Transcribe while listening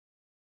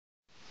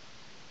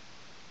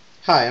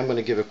Hi, I'm going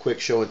to give a quick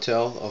show and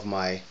tell of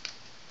my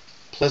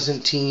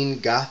Pleasantine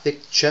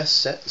Gothic chess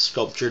set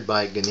sculptured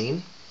by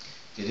GANINE.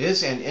 It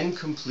is an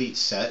incomplete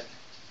set.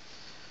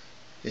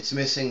 It's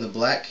missing the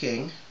black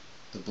king,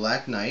 the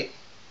black knight,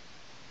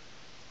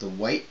 the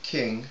white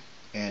king,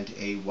 and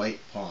a white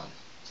pawn.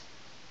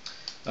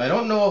 I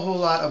don't know a whole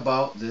lot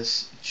about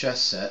this chess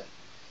set.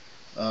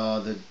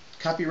 The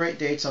copyright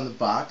dates on the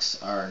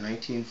box are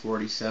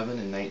 1947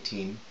 and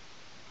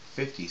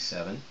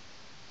 1957.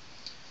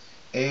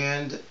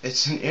 And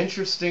it's an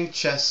interesting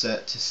chess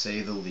set, to say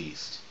the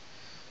least.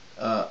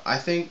 I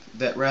think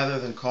that rather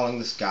than calling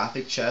this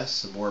Gothic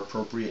chess, a more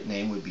appropriate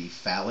name would be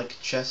Phallic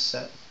chess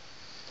set.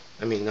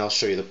 I mean, I'll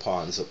show you the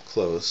pawns up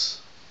close.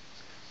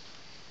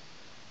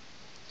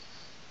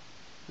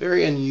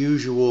 Very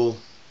unusual.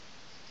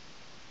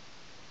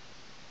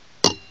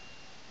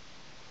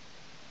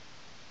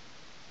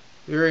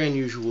 Very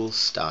unusual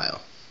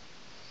style.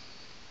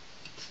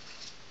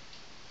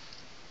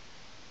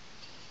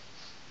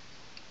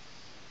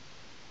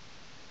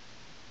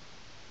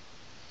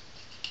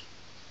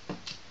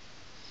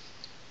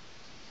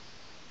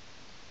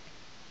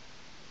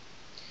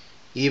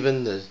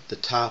 Even the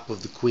top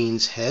of the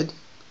queen's head.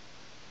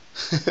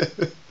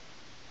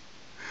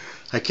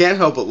 I can't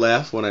help but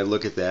laugh when I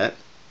look at that.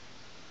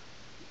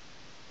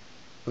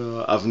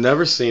 I've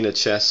never seen a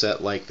chess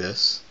set like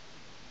this,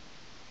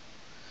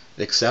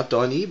 except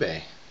on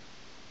eBay.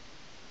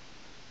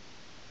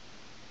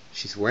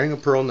 She's wearing a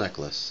pearl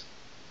necklace.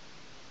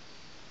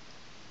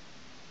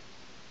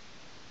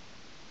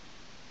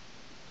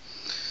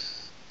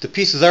 The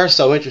pieces are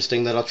so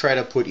interesting that I'll try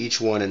to put each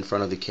one in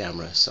front of the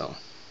camera. So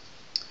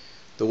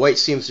the white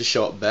seems to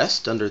show up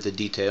best under the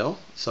detail,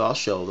 so I'll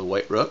show the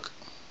white rook.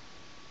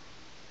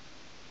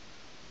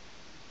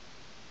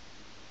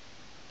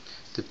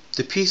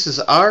 The pieces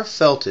are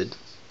felted,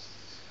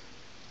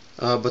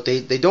 but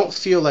they don't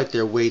feel like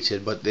they're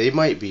weighted, but they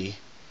might be.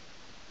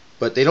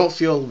 But they don't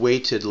feel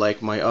weighted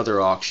like my other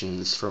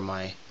auctions for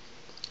my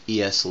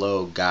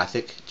ES-Low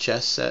Gothic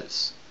chess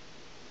sets.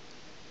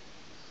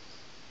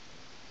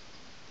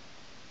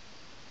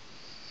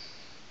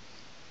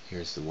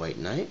 Here's the white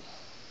knight.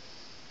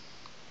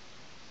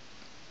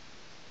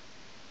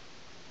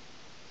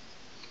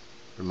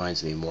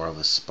 Reminds me more of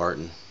a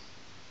Spartan.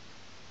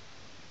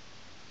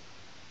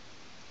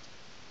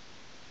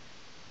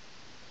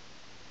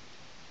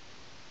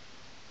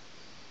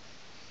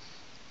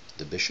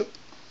 The bishop.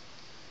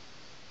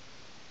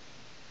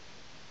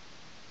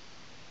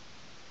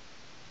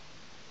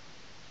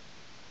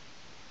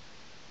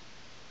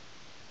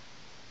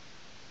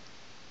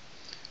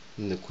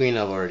 And the queen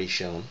I've already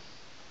shown.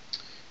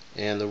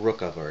 And the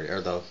rook I've already,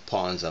 or the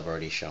pawns I've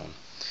already shown.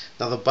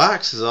 Now the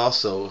box is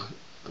also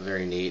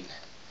very neat.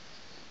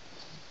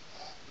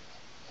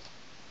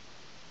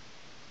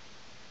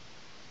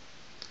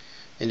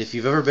 And if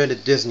you've ever been to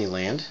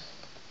Disneyland,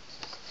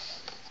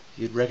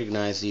 you'd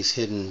recognize these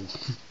hidden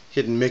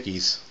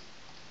Mickeys.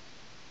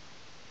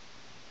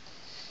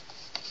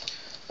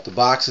 The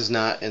box is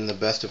not in the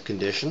best of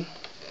condition.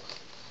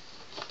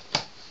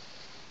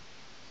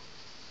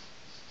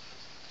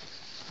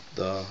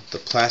 The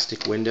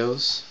plastic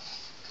windows,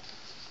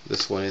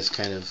 this one is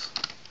kind of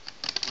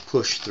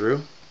pushed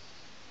through,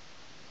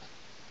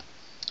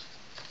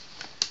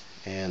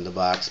 and the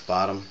box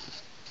bottom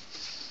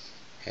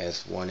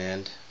has one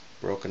end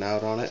broken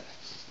out on it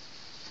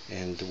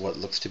and what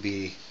looks to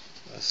be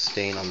a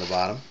stain on the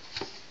bottom.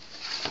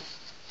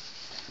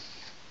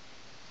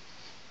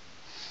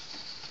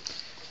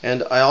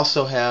 And I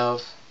also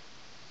have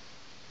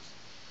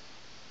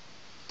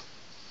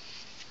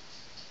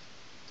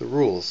the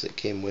rules that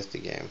came with the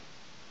game.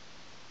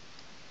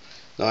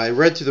 Now I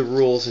read through the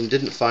rules and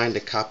didn't find a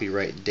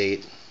copyright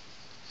date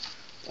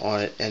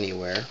on it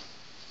anywhere.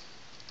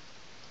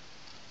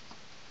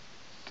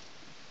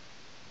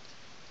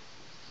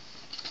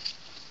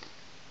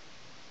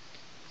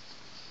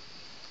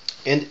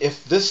 And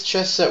if this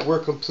chess set were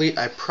complete,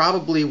 I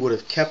probably would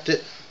have kept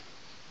it.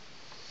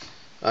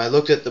 I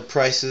looked at the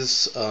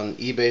prices on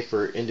eBay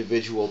for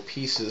individual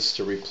pieces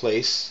to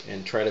replace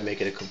and try to make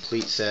it a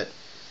complete set,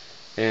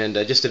 and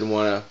I just didn't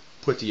want to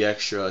put the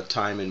extra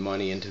time and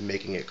money into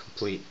making it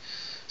complete.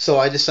 So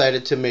I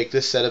decided to make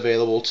this set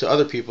available to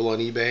other people on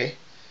eBay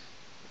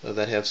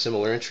that have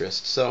similar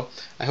interests. So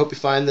I hope you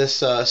find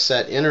this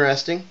set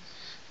interesting.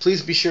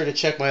 Please be sure to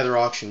check my other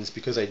auctions,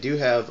 because I do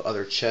have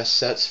other chess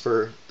sets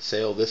for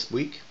sale this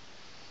week.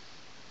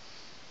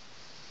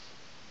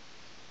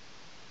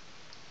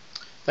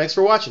 Thanks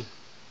for watching.